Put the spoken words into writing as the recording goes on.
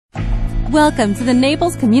Welcome to the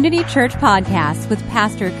Naples Community Church Podcast with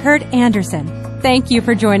Pastor Kurt Anderson. Thank you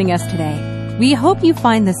for joining us today. We hope you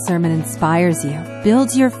find this sermon inspires you,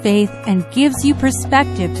 builds your faith, and gives you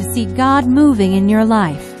perspective to see God moving in your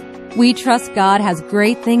life. We trust God has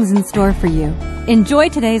great things in store for you. Enjoy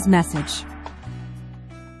today's message.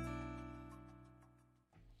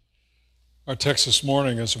 Our text this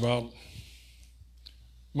morning is about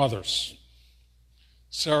mothers,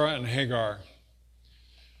 Sarah and Hagar.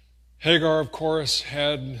 Hagar, of course,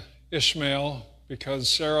 had Ishmael because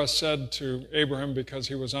Sarah said to Abraham, because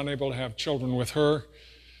he was unable to have children with her,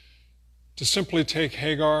 to simply take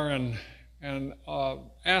Hagar and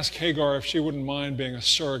ask Hagar if she wouldn't mind being a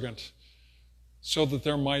surrogate so that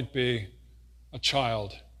there might be a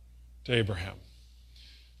child to Abraham.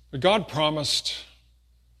 But God promised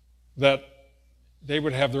that they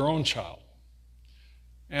would have their own child.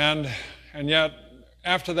 And yet,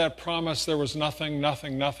 after that promise, there was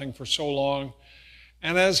nothing for so long.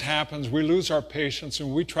 And as happens, we lose our patience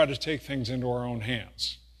and we try to take things into our own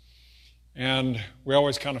hands. And we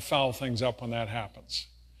always kind of foul things up when that happens.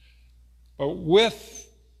 But with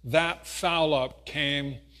that foul up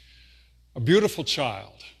came a beautiful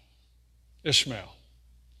child, Ishmael.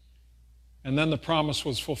 And then the promise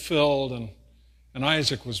was fulfilled and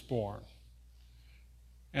Isaac was born.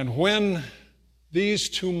 And when these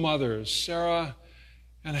two mothers, Sarah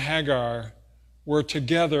and Hagar, were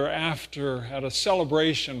together at a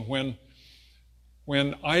celebration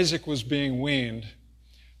when Isaac was being weaned,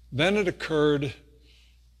 then it occurred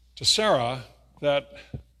to Sarah that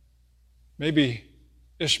maybe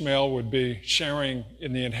Ishmael would be sharing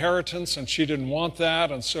in the inheritance, and she didn't want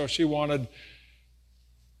that, and so she wanted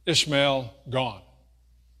Ishmael gone,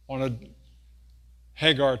 wanted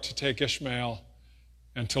Hagar to take Ishmael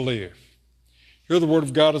and to leave. Hear the word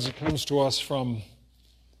of God as it comes to us from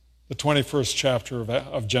the 21st chapter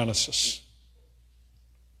of Genesis.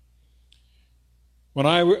 When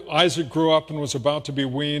Isaac grew up and was about to be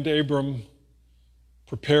weaned, Abram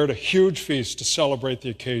prepared a huge feast to celebrate the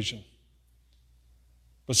occasion.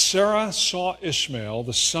 But Sarah saw Ishmael,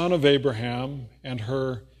 the son of Abraham, and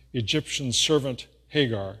her Egyptian servant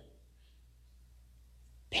Hagar,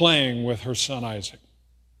 playing with her son Isaac.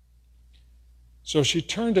 So she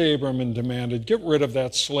turned to Abram and demanded, "Get rid of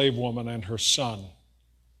that slave woman and her son.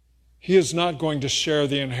 He is not going to share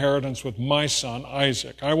the inheritance with my son,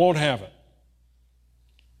 Isaac. I won't have it."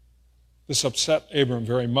 This upset Abram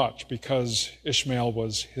very much because Ishmael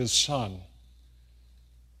was his son.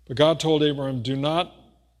 But God told Abram, "Do not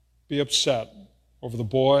be upset over the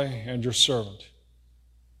boy and your servant.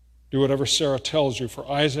 Do whatever Sarah tells you,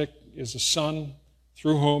 for Isaac is a son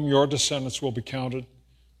through whom your descendants will be counted.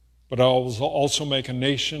 But I will also make a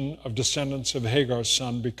nation of descendants of Hagar's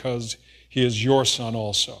son because he is your son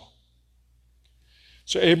also."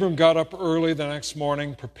 So Abram got up early the next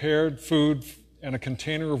morning, prepared food and a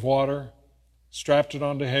container of water, strapped it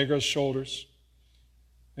onto Hagar's shoulders,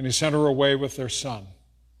 and he sent her away with their son.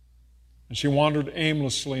 And she wandered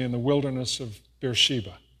aimlessly in the wilderness of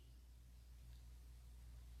Beersheba.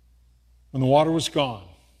 When the water was gone,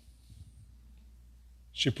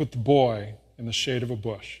 she put the boy in the shade of a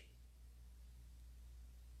bush.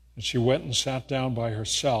 And she went and sat down by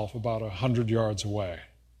herself about 100 yards away.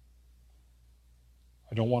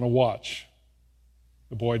 "I don't want to watch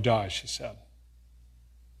the boy die," she said,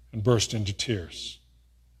 and burst into tears.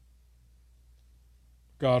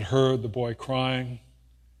 God heard the boy crying.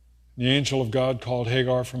 The angel of God called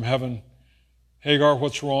Hagar from heaven. "Hagar,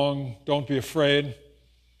 what's wrong? Don't be afraid.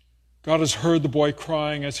 God has heard the boy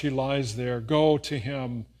crying as he lies there. Go to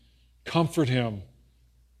him, comfort him,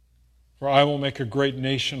 for I will make a great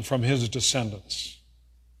nation from his descendants."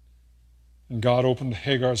 And God opened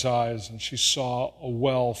Hagar's eyes, and she saw a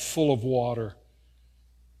well full of water.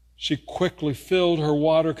 She quickly filled her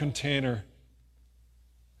water container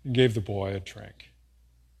and gave the boy a drink.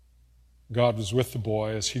 God was with the boy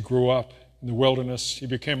as he grew up in the wilderness. He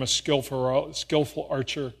became a skillful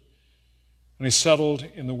archer, and he settled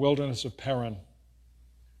in the wilderness of Paran.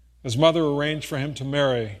 His mother arranged for him to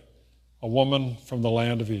marry a woman from the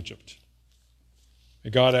land of Egypt. May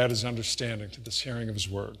God add his understanding to this hearing of his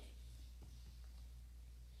word.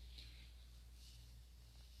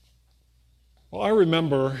 Well, I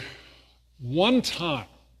remember one time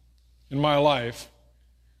in my life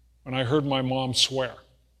when I heard my mom swear.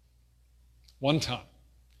 One time.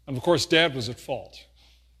 And of course, Dad was at fault.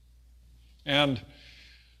 And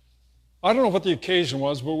I don't know what the occasion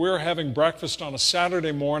was, but we were having breakfast on a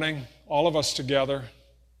Saturday morning, all of us together.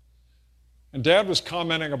 And Dad was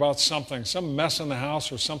commenting about something, some mess in the house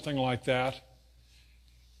or something like that.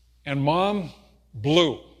 And Mom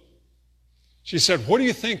blew. She said, "What do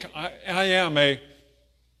you think I am, a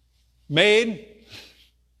maid?"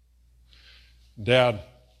 Dad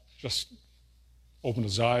just opened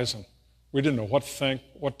his eyes, and we didn't know what to think,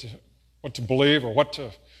 what to believe, or what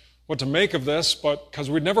to make of this, but because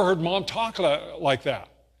we'd never heard Mom talk like that.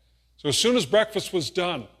 So as soon as breakfast was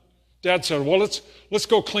done, Dad said, "Well, let's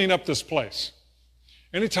go clean up this place."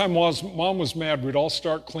 Anytime Mom was mad, we'd all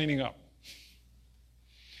start cleaning up.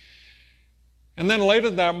 And then later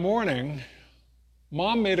that morning,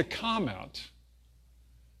 Mom made a comment.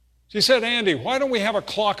 She said, "Andy, why don't we have a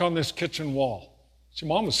clock on this kitchen wall?" See,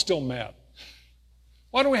 Mom was still mad.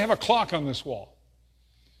 "Why don't we have a clock on this wall?"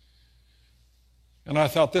 And I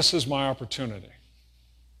thought, this is my opportunity.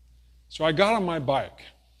 So I got on my bike.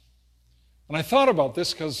 And I thought about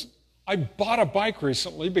this because I bought a bike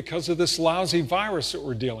recently because of this lousy virus that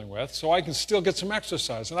we're dealing with, so I can still get some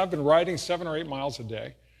exercise. And I've been riding 7 or 8 miles a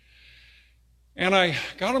day. And I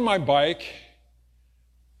got on my bike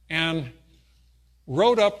and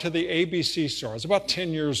rode up to the ABC store. I was about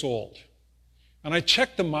 10 years old. And I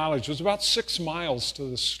checked the mileage. It was about 6 miles to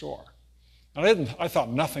the store. And I thought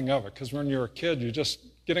nothing of it, because when you're a kid, you're just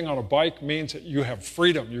getting on a bike means that you have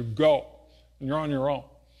freedom. You go, and you're on your own.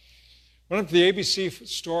 Went up to the ABC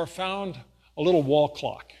store, found a little wall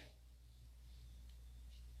clock.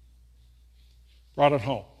 Brought it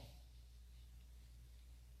home.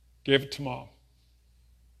 Gave it to Mom.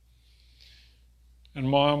 And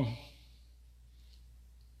Mom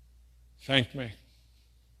thanked me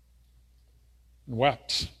and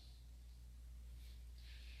wept.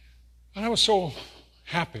 And I was so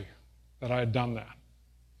happy that I had done that.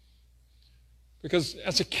 Because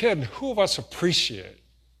as a kid, who of us appreciate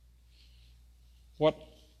what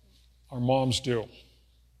our moms do?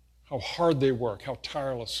 How hard they work, how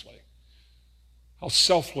tirelessly, how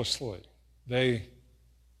selflessly they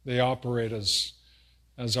operate as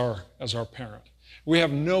our parent. We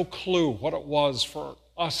have no clue what it was for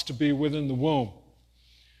us to be within the womb.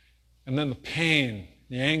 And then the pain,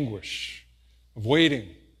 the anguish of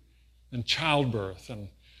waiting and childbirth and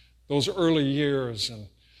those early years and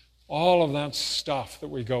all of that stuff that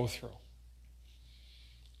we go through.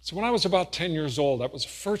 So when I was about 10 years old, that was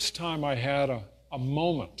the first time I had a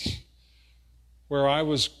moment where I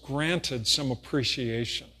was granted some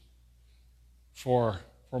appreciation for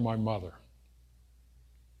my mother.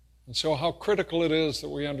 And so how critical it is that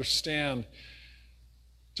we understand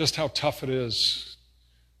just how tough it is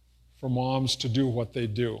for moms to do what they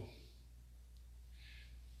do.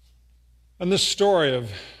 And this story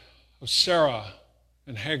of Sarah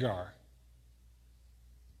and Hagar.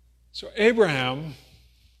 So Abraham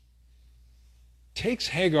takes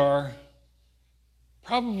Hagar,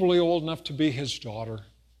 probably old enough to be his daughter,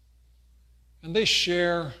 and they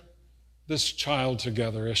share this child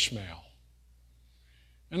together, Ishmael.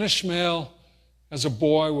 And Ishmael, as a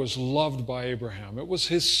boy, was loved by Abraham. It was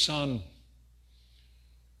his son.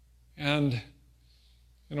 And,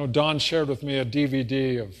 Don shared with me a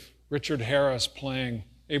DVD of Richard Harris playing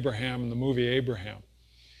Abraham in the movie Abraham.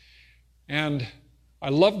 And I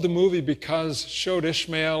loved the movie because it showed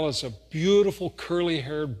Ishmael as a beautiful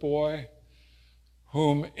curly-haired boy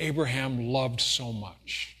whom Abraham loved so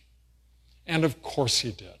much. And of course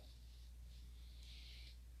he did.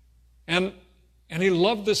 And he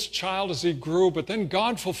loved this child as he grew, but then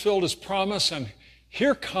God fulfilled his promise, and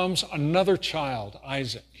here comes another child,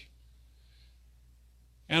 Isaac.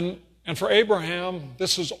 And for Abraham,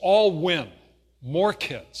 this is all win. More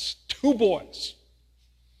kids, 2 boys.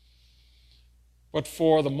 But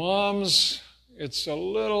for the moms, it's a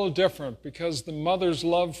little different because the mother's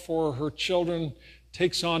love for her children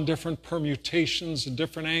takes on different permutations and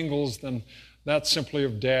different angles than that simply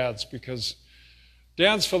of dad's, because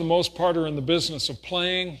dads, for the most part, are in the business of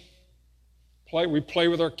playing. We play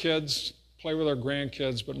with our kids, play with our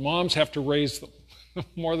grandkids, but moms have to raise them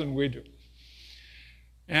more than we do.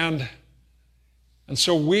 And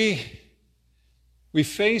so we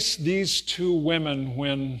face these 2 women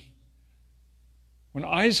when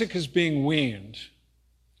Isaac is being weaned.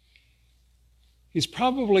 He's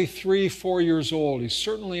probably 3, 4 years old. He's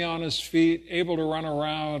certainly on his feet, able to run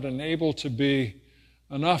around and able to be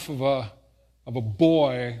enough of a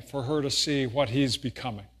boy for her to see what he's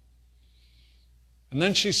becoming. And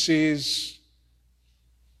then she sees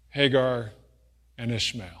Hagar and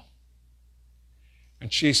Ishmael.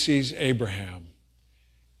 And she sees Abraham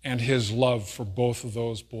and his love for both of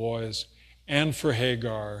those boys and for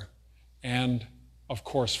Hagar and, of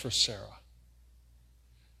course, for Sarah.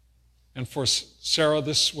 And for Sarah,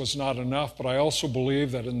 this was not enough, but I also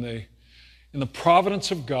believe that in the providence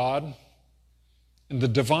of God, in the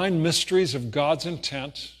divine mysteries of God's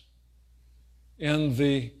intent, in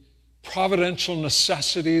the providential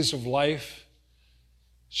necessities of life,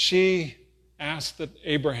 she asked that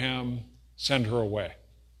Abraham send her away.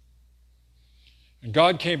 And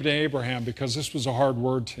God came to Abraham because this was a hard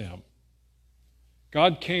word to him.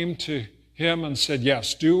 God came to him and said,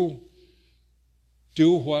 yes, do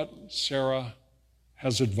what Sarah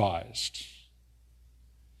has advised.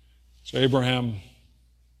 So Abraham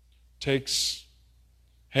takes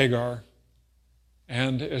Hagar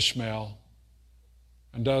and Ishmael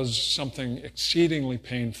and does something exceedingly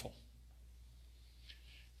painful.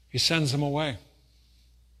 He sends them away,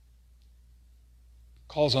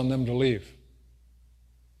 calls on them to leave.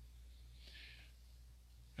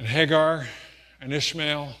 And Hagar and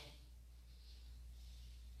Ishmael,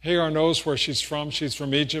 Hagar knows where she's from. She's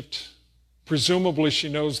from Egypt. Presumably she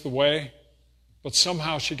knows the way, but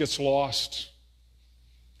somehow she gets lost.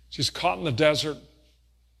 She's caught in the desert.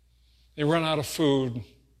 They run out of food.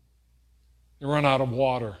 They run out of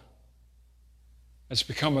water. It's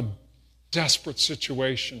become a desperate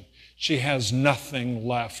situation. She has nothing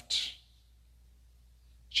left.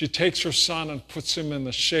 She takes her son and puts him in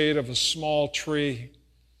the shade of a small tree,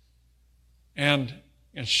 and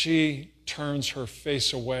she turns her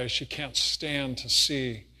face away. She can't stand to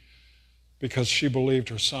see because she believed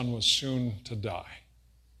her son was soon to die.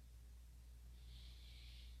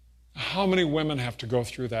 How many women have to go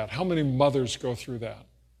through that? How many mothers go through that?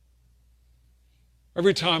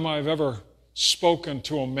 Every time I've ever spoken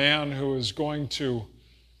to a man who is going to,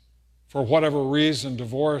 for whatever reason,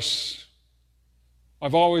 divorce,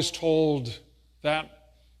 I've always told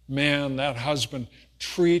that man, that husband,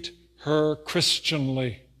 treat her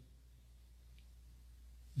Christianly.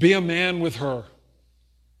 Be a man with her.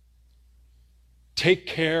 Take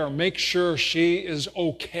care. Make sure she is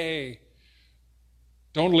okay.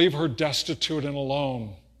 Don't leave her destitute and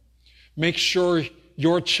alone. Make sure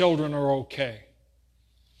your children are okay.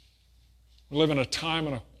 We live in a time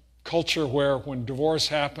and a culture where when divorce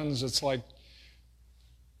happens, it's like,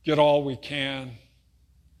 get all we can,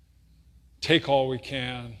 take all we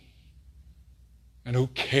can, and who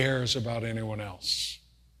cares about anyone else?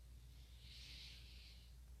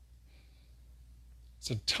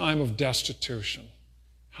 It's a time of destitution.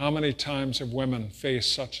 How many times have women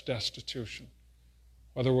faced such destitution,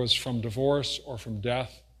 whether it was from divorce or from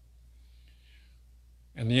death?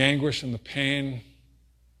 And the anguish and the pain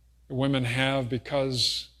that women have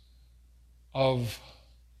because of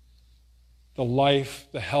the life,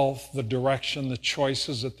 the health, the direction, the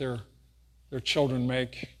choices that their children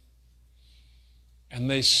make. And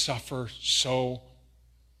they suffer so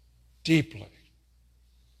deeply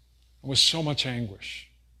and with so much anguish.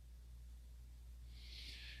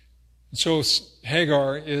 And so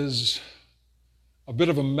Hagar is a bit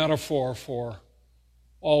of a metaphor for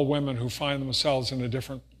all women who find themselves in a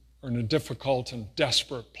difficult and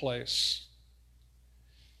desperate place.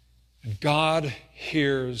 And God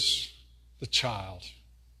hears the child.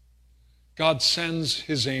 God sends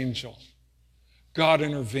his angel. God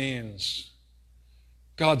intervenes.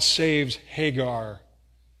 God saves Hagar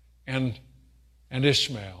and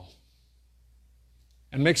Ishmael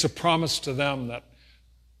and makes a promise to them that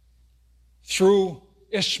through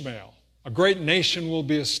Ishmael, a great nation will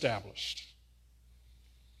be established.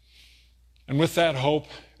 And with that hope,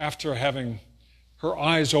 after having her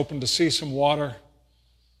eyes opened to see some water,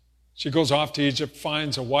 she goes off to Egypt,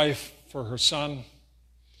 finds a wife for her son,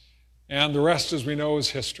 and the rest, as we know, is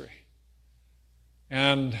history.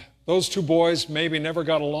 And those two boys maybe never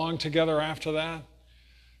got along together after that,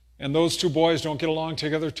 and those two boys don't get along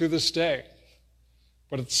together to this day.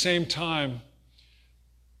 But at the same time,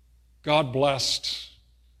 God blessed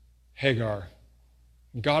Hagar,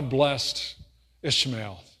 and God blessed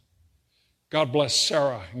Ishmael. God blessed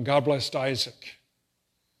Sarah, and God blessed Isaac.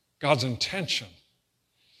 God's intention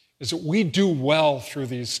is that we do well through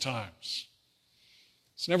these times.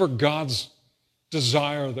 It's never God's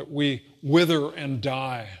desire that we wither and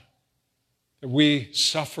die, that we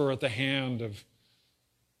suffer at the hand of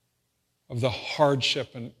the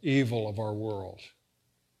hardship and evil of our world.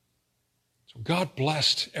 So God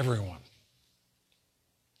blessed everyone.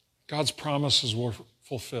 God's promises were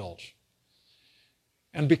fulfilled.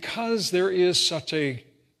 And because there is such a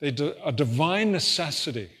divine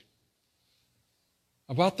necessity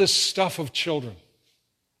about this stuff of children,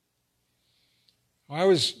 I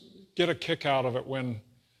always get a kick out of it when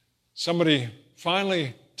somebody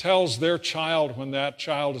finally tells their child, when that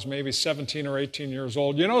child is maybe 17 or 18 years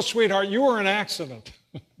old, you know, sweetheart, you were in an accident.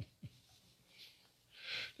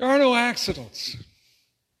 There are no accidents.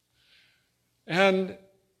 And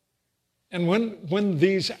when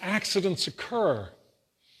these accidents occur,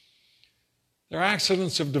 they're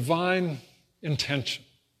accidents of divine intention.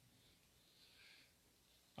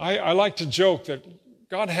 I like to joke that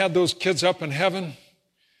God had those kids up in heaven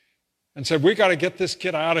and said, we got to get this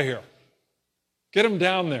kid out of here. Get him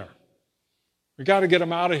down there. We got to get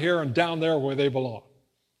them out of here and down there where they belong.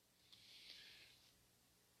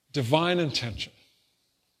 Divine intention.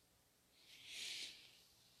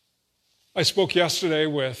 I spoke yesterday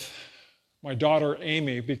with my daughter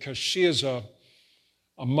Amy because she is a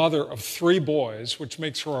mother of 3 boys, which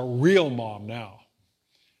makes her a real mom now.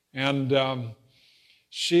 And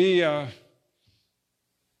she had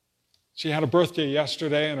a birthday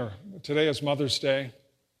yesterday, and today is Mother's Day.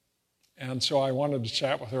 And so I wanted to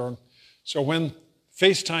chat with her. So when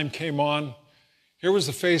FaceTime came on, here was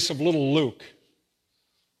the face of little Luke,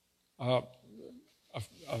 a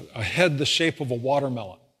head the shape of a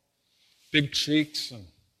watermelon, big cheeks, and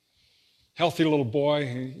healthy little boy.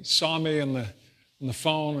 He saw me in the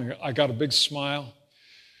phone, and I got a big smile.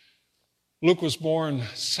 Luke was born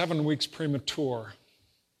 7 weeks premature,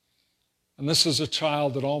 and this is a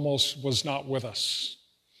child that almost was not with us.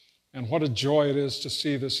 And what a joy it is to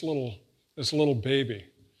see this little baby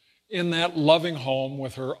in that loving home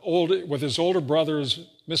with his older brothers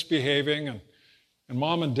misbehaving, and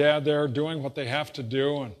mom and dad there doing what they have to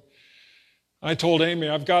do. And I told Amy,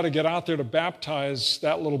 I've got to get out there to baptize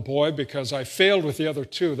that little boy because I failed with the other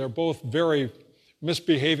 2. They're both very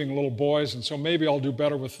misbehaving little boys, and so maybe I'll do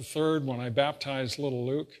better with the 3rd when I baptize little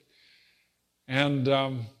Luke.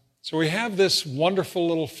 And so we have this wonderful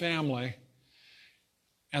little family,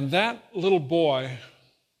 and that little boy,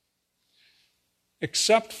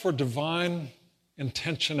 except for divine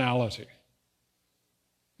intentionality,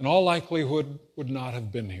 in all likelihood would not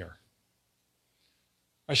have been here.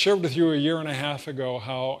 I shared with you 1.5 years ago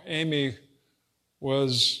how Amy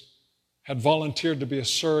had volunteered to be a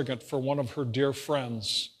surrogate for one of her dear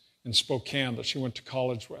friends in Spokane that she went to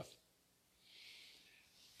college with.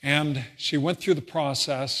 And she went through the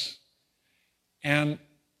process, and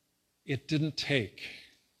it didn't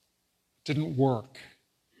work.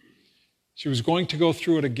 She was going to go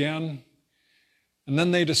through it again, and then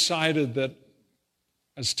they decided that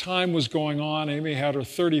as time was going on, Amy had her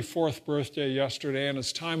 34th birthday yesterday, and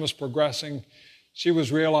as time was progressing, she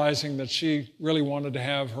was realizing that she really wanted to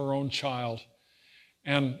have her own child,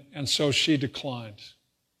 and so she declined.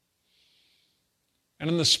 And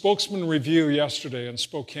in the Spokesman Review yesterday in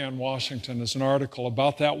Spokane, Washington, is an article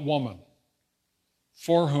about that woman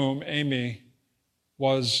for whom Amy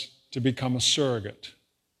was to become a surrogate.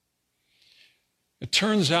 It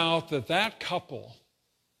turns out that couple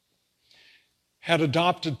had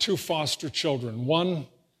adopted 2 foster children, one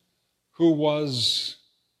who was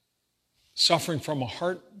suffering from a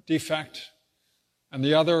heart defect, and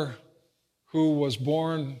the other who was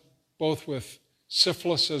born both with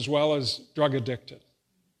syphilis as well as drug addicted.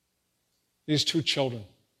 These 2 children.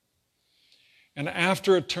 And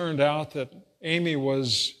after it turned out that Amy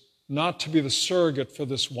was not to be the surrogate for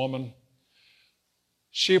this woman,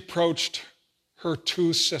 she approached her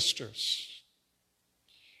 2 sisters.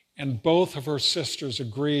 And both of her sisters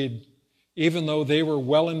agreed, even though they were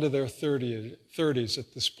well into their 30s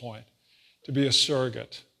at this point, to be a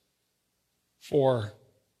surrogate for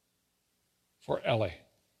Ellie.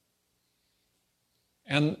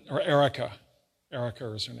 Or Erica.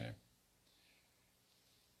 Erica is her name.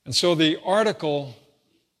 And so the article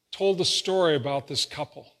told the story about this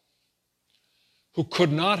couple who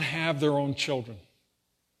could not have their own children,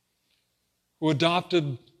 who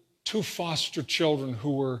adopted 2 foster children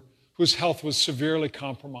whose health was severely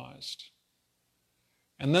compromised.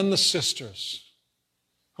 And then the sisters,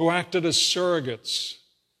 who acted as surrogates,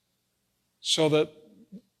 so that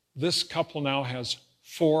this couple now has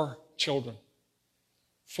 4 children.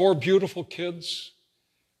 4 beautiful kids,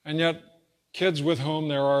 and yet kids with whom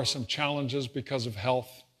there are some challenges because of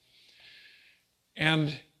health.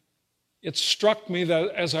 And it struck me that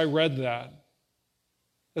as I read that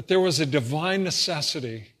there was a divine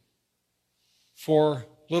necessity for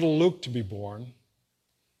little Luke to be born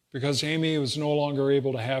because Amy was no longer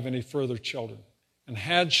able to have any further children. And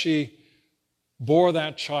had she bore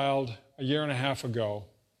that child 1.5 years ago,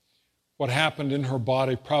 what happened in her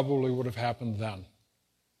body probably would have happened then,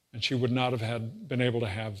 and she would not have been able to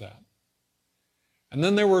have that. And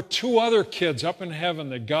then there were 2 other kids up in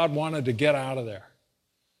heaven that God wanted to get out of there.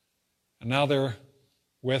 And now they're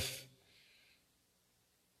with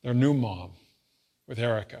their new mom, with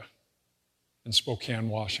Erica, in Spokane,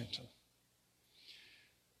 Washington.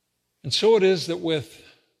 And so it is that with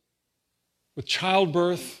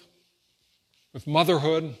childbirth, with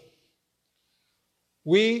motherhood,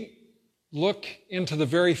 we look into the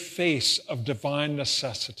very face of divine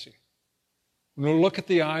necessity. When we look at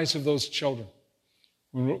the eyes of those children,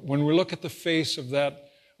 when we look at the face of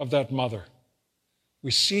of that mother.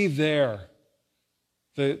 We see there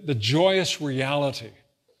the joyous reality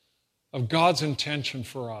of God's intention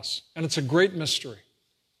for us. And it's a great mystery.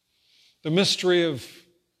 The mystery of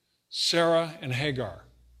Sarah and Hagar.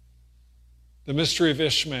 The mystery of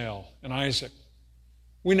Ishmael and Isaac.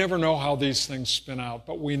 We never know how these things spin out,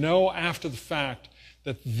 but we know after the fact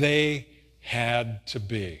that they had to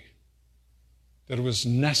be. That it was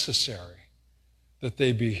necessary that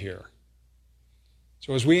they be here.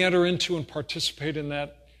 So as we enter into and participate in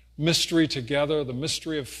that mystery together, the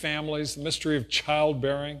mystery of families, the mystery of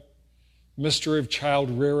childbearing, the mystery of child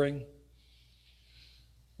rearing,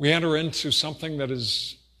 we enter into something that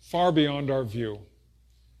is far beyond our view,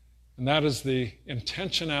 and that is the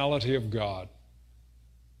intentionality of God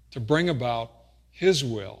to bring about His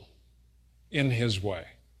will in His way.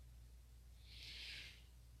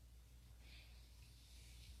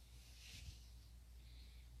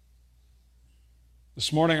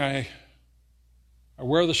 This morning I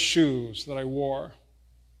wear the shoes that I wore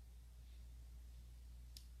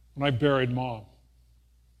when I buried Mom.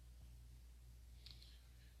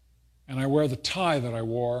 And I wear the tie that I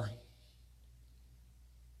wore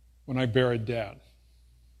when I buried Dad.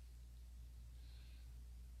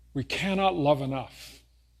 We cannot love enough.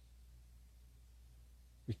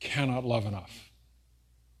 We cannot love enough.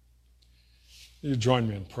 You join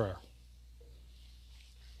me in prayer.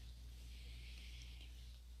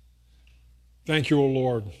 Thank you, O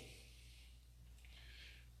Lord.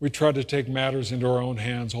 We try to take matters into our own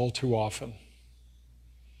hands all too often.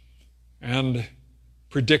 And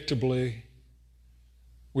predictably,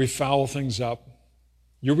 we foul things up.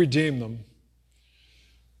 You redeem them,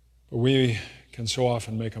 but we can so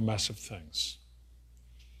often make a mess of things.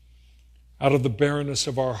 Out of the barrenness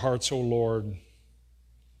of our hearts, O Lord,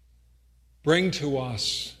 bring to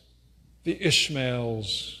us the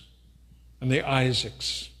Ishmaels and the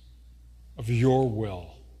Isaacs of your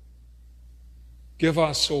will. Give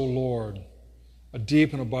us, O Lord, a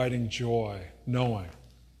deep and abiding joy, knowing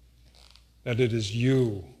that it is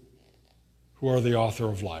you who are the author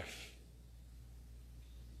of life.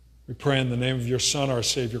 We pray in the name of your Son, our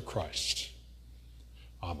Savior Christ.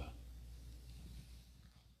 Amen.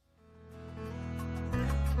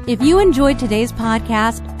 If you enjoyed today's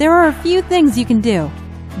podcast, there are a few things you can do.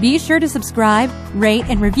 Be sure to subscribe, rate,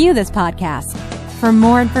 and review this podcast. For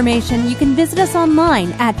more information, you can visit us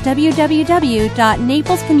online at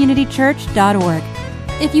www.naplescommunitychurch.org.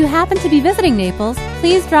 If you happen to be visiting Naples,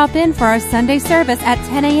 please drop in for our Sunday service at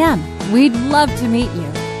 10 a.m. We'd love to meet you.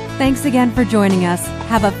 Thanks again for joining us.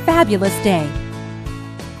 Have a fabulous day.